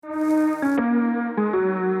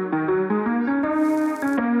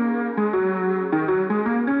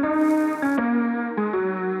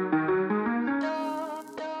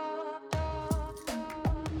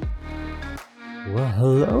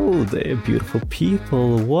Hey, beautiful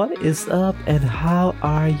people, what is up and how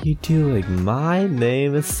are you doing? My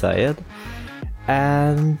name is Syed,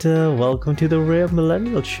 and welcome to the Rare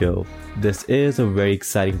Millennial Show. This is a very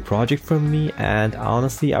exciting project for me, and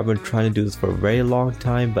honestly, I've been trying to do this for a very long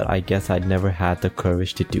time, but I guess I'd never had the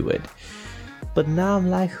courage to do it. But now I'm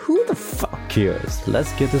like, who the fuck cares?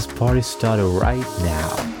 Let's get this party started right now.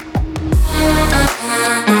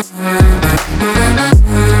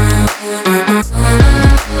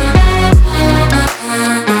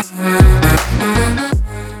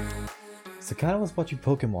 So kind of was watching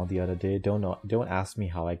Pokemon the other day. Don't ask me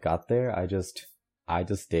how I got there. I just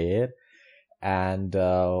did. And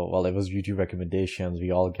well, it was YouTube recommendations.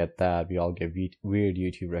 We all get that. We all get weird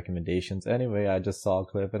YouTube recommendations. Anyway, I just saw a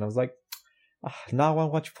clip and I was like, now I want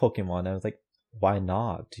to watch Pokemon. And I was like, why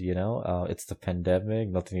not? It's the pandemic,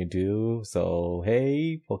 nothing to do. So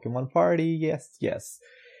hey, Pokemon party, yes.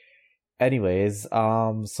 Anyways,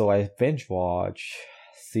 so I binge watch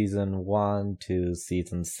season 1 to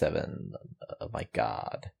season 7. Oh my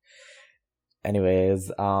god. Anyways,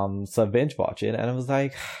 so I binge watch it and I was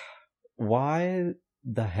like, why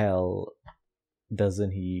the hell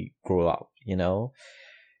doesn't he grow up,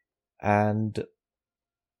 And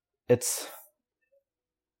it's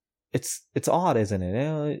odd, isn't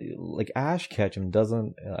it? Like Ash Ketchum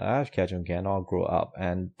cannot grow up,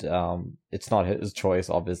 and it's not his choice.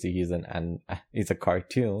 Obviously, he's a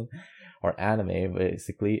cartoon or anime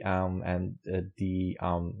basically. And the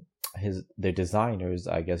designers,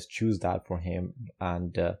 I guess, choose that for him,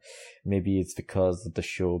 and maybe it's because the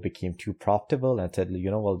show became too profitable and said,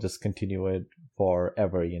 we'll just continue it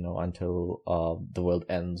forever, until the world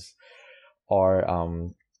ends, or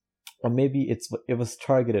maybe it was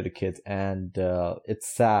targeted to kids, and it's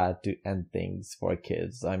sad to end things for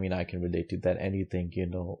kids. I mean, I can relate to that. Anything,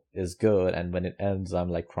 is good, and when it ends,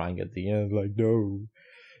 I'm like crying at the end, like, no.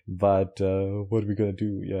 But what are we gonna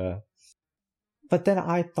do? Yeah. But then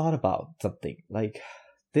I thought about something, like,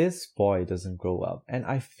 this boy doesn't grow up, and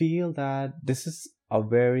I feel that this is a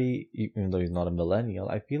very, even though he's not a millennial,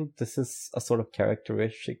 I feel this is a sort of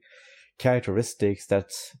characteristics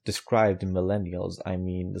that's described in millennials. I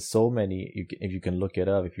mean, there's so many. If you can look it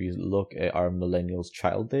up, if you look at, are millennials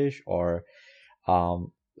childish or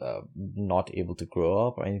not able to grow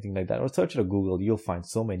up or anything like that, or search it on Google, you'll find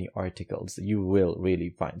so many articles. You will really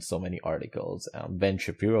find so many articles. Ben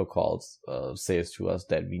Shapiro says to us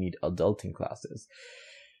that we need adulting classes.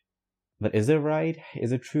 But is it right?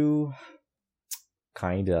 Is it true?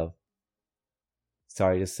 Kind of.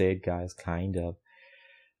 Sorry to say it, guys, kind of.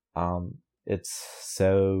 It's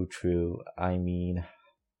so true. I mean,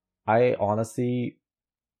 I honestly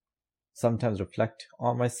sometimes reflect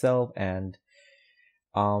on myself, and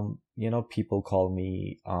people call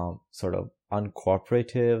me sort of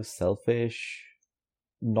uncooperative, selfish,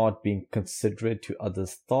 not being considerate to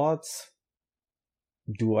others' thoughts.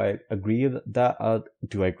 Do I agree that?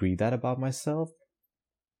 Do I agree that about myself?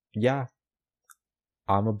 Yeah,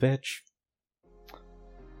 I'm a bitch.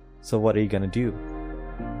 So what are you gonna do?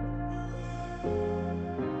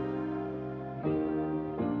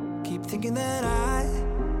 Keep thinking that I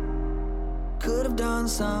could have done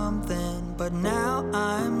something, but now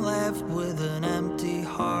I'm left with an empty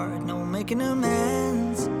heart. No making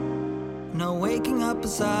amends, no waking up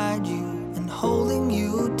beside you and holding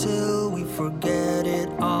you till we forget it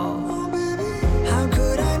all. How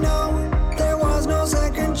could I know there was no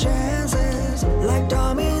second chances? Like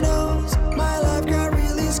dominoes, my life got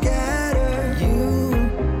really scattered. You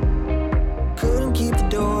couldn't keep the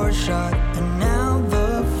door shut, and now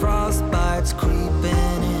the frostbite's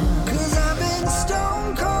creeping in. 'Cause I've been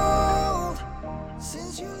stone cold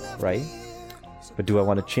since you left. Right? But do I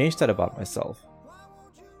want to change that about myself?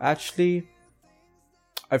 Actually,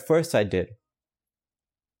 at first I did.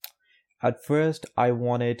 At first I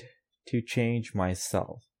wanted to change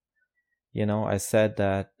myself. I said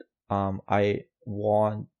that I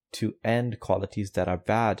want to end qualities that are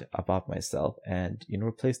bad about myself and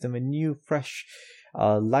replace them with new, fresh,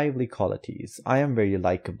 lively qualities. I am very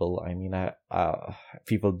likable. I mean,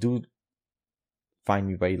 people do find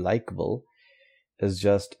me very likable. It's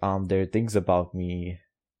just there are things about me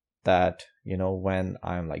that when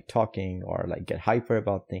I'm like talking or like get hyper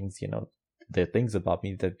about things, there are things about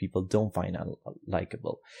me that people don't find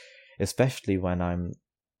likable, especially when I'm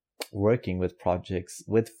working with projects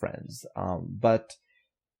with friends. But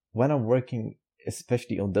when I'm working,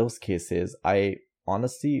 especially on those cases, I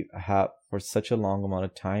honestly have for such a long amount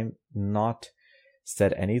of time not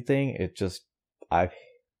said anything. I've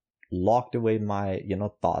locked away my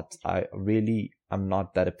thoughts. I'm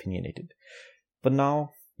not that opinionated. But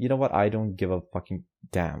now, you know what? I don't give a fucking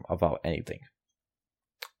damn about anything.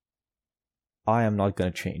 I am not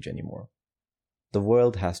going to change anymore. The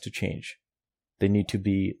world has to change. They need to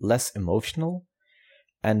be less emotional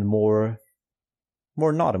and more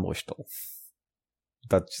not emotional.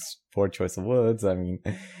 That's just poor choice of words. I mean,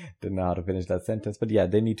 didn't know how to finish that sentence. But yeah,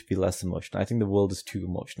 they need to be less emotional. I think the world is too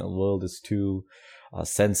emotional. The world is too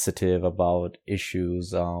sensitive about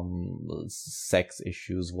issues, sex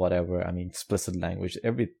issues, whatever. I mean, explicit language.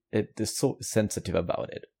 It is so sensitive about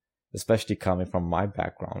it, especially coming from my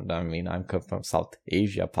background. I mean, I'm coming from South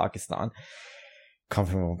Asia, Pakistan.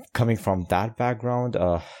 Coming from that background,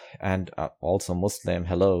 and also Muslim.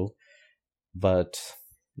 Hello, but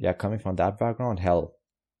yeah, coming from that background, hell,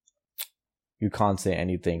 you can't say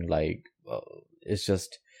anything like, it's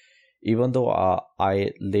just, even though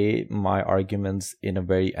I lay my arguments in a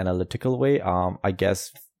very analytical way, I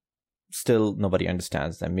guess still nobody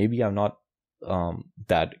understands them. Maybe I'm not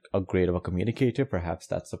that a great of a communicator. Perhaps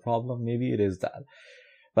that's the problem. Maybe it is that,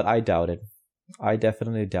 but I doubt it. I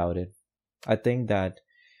definitely doubt it. I think that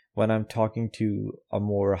when I'm talking to a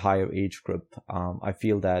more higher age group, I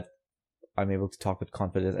feel that I'm able to talk with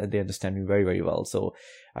confidence and they understand me very, very well. So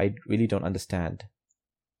I really don't understand.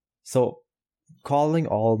 So calling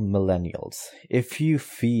all millennials, if you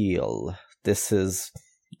feel this is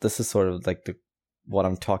sort of like what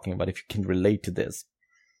I'm talking about, if you can relate to this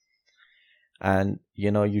and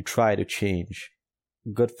you try to change,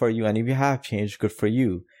 good for you. And if you have changed, good for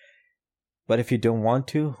you. But if you don't want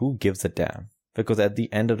to, who gives a damn? Because at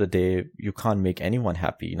the end of the day, you can't make anyone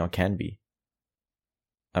happy, can be.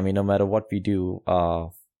 I mean, no matter what we do,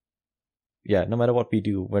 no matter what we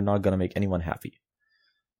do, we're not going to make anyone happy.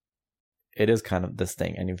 It is kind of this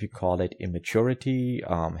thing. And if you call it immaturity,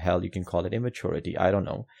 hell, you can call it immaturity. I don't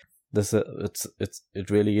know. It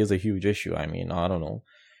really is a huge issue. I mean, I don't know.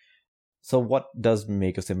 So what does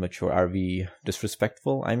make us immature? Are we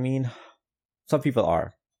disrespectful? I mean, some people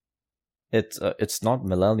are. It's not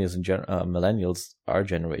millennials millennials, our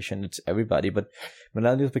generation. It's everybody. But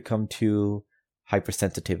millennials become too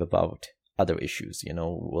hypersensitive about other issues,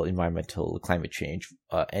 environmental, climate change,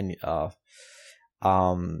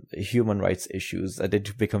 human rights issues. They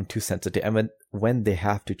become too sensitive, and when they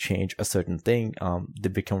have to change a certain thing, they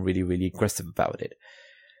become really, really aggressive about it.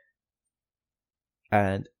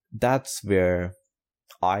 And that's where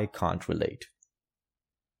I can't relate.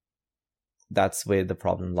 That's where the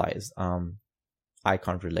problem lies. I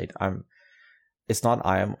can't relate. It's not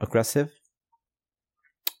I am aggressive,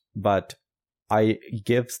 but I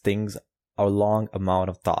give things a long amount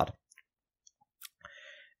of thought.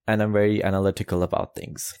 And I'm very analytical about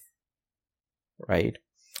things. Right?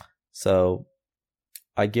 So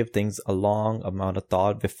I give things a long amount of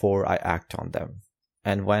thought before I act on them.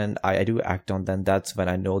 And when I do act on them, that's when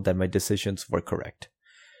I know that my decisions were correct.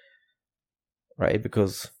 Right?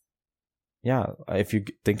 Because if you're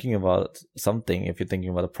thinking about something, if you're thinking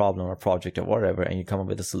about a problem or project or whatever, and you come up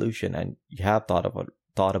with a solution and you have thought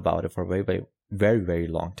about it for a very, very, very, very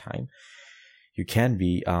long time, you can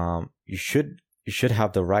be, you should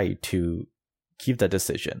have the right to keep that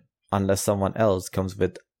decision unless someone else comes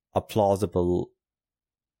with a plausible,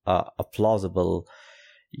 a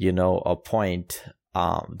point,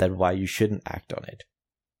 that why you shouldn't act on it.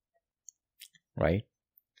 Right?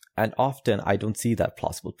 And often I don't see that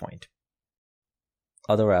plausible point.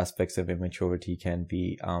 Other aspects of immaturity can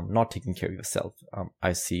be not taking care of yourself.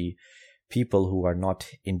 I see people who are not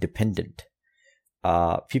independent.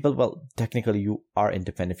 Technically you are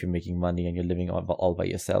independent if you're making money and you're living all by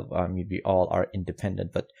yourself. We all are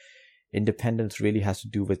independent, but independence really has to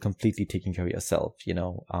do with completely taking care of yourself,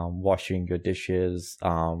 washing your dishes,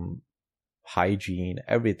 hygiene,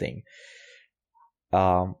 everything.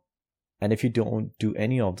 And if you don't do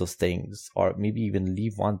any of those things, or maybe even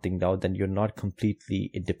leave one thing out, then you're not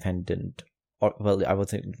completely independent. Or, well, I would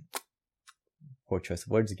say, poor choice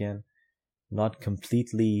of words again, not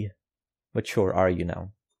completely mature, are you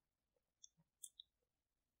now?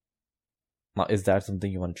 Now, is that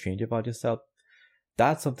something you want to change about yourself?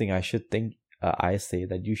 That's something I should think, I say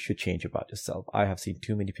that you should change about yourself. I have seen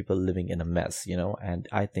too many people living in a mess, and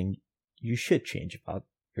I think you should change about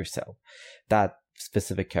yourself. That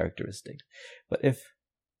specific characteristic. But if,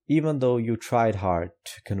 even though you tried hard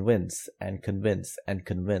to convince and convince and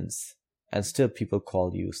convince, and still people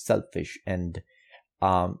call you selfish and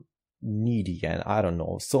needy, and I don't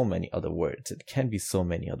know, so many other words, it can be so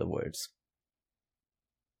many other words,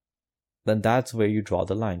 then that's where you draw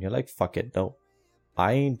the line. You're like, fuck it, no,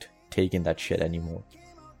 I ain't taking that shit anymore.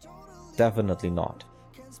 Definitely not.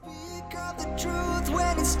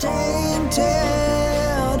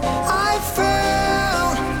 I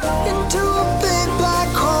fell into a big black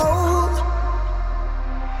hole.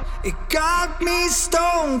 It got me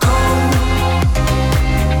stone cold.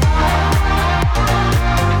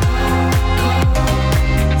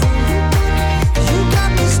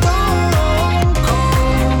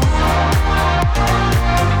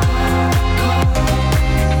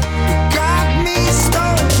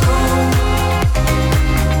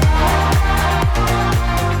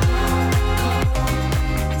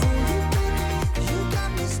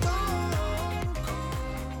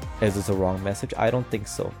 is this a wrong message? I don't think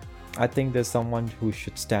so. I think there's someone who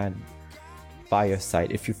should stand by your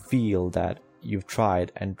side if you feel that you've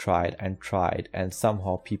tried and tried and tried and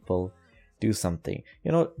somehow people do something.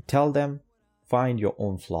 Tell them, find your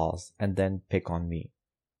own flaws and then pick on me.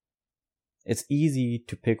 It's easy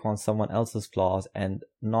to pick on someone else's flaws and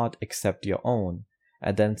not accept your own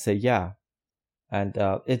and then say, yeah. And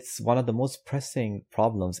it's one of the most pressing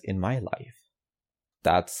problems in my life.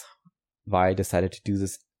 That's why I decided to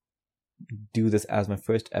do this as my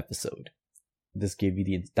first episode. This gave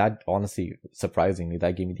me honestly, surprisingly,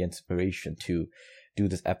 that gave me the inspiration to do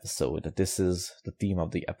this episode. This is the theme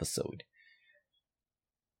of the episode,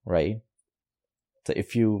 right? So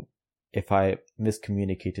if I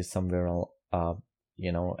miscommunicated somewhere,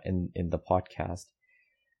 in the podcast,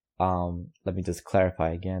 let me just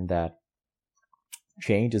clarify again that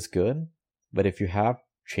change is good, but if you have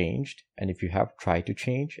changed and if you have tried to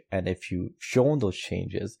change and if you've shown those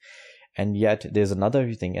changes and yet there's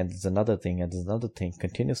another thing and there's another thing and there's another thing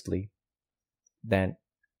continuously, then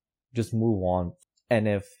just move on. And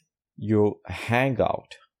if you hang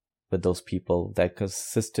out with those people that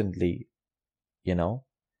consistently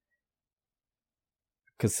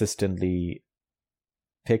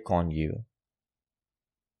pick on you,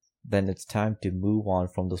 then it's time to move on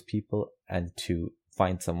from those people and to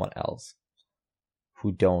find someone else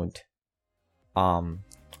who don't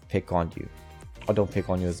pick on you, or don't pick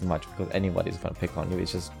on you as much, because anybody's gonna pick on you.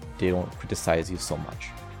 It's just they don't criticize you so much.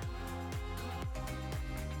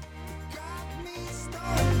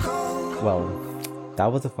 Well,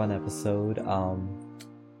 that was a fun episode.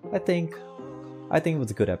 I think it was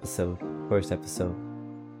a good episode, first episode.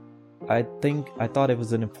 I thought it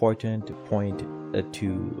was an important point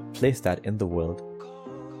to place that in the world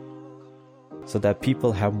so that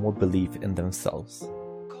people have more belief in themselves.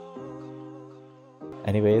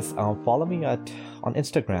 Anyways, follow me on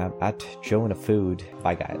Instagram @JoeInAFood.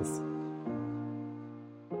 Bye guys.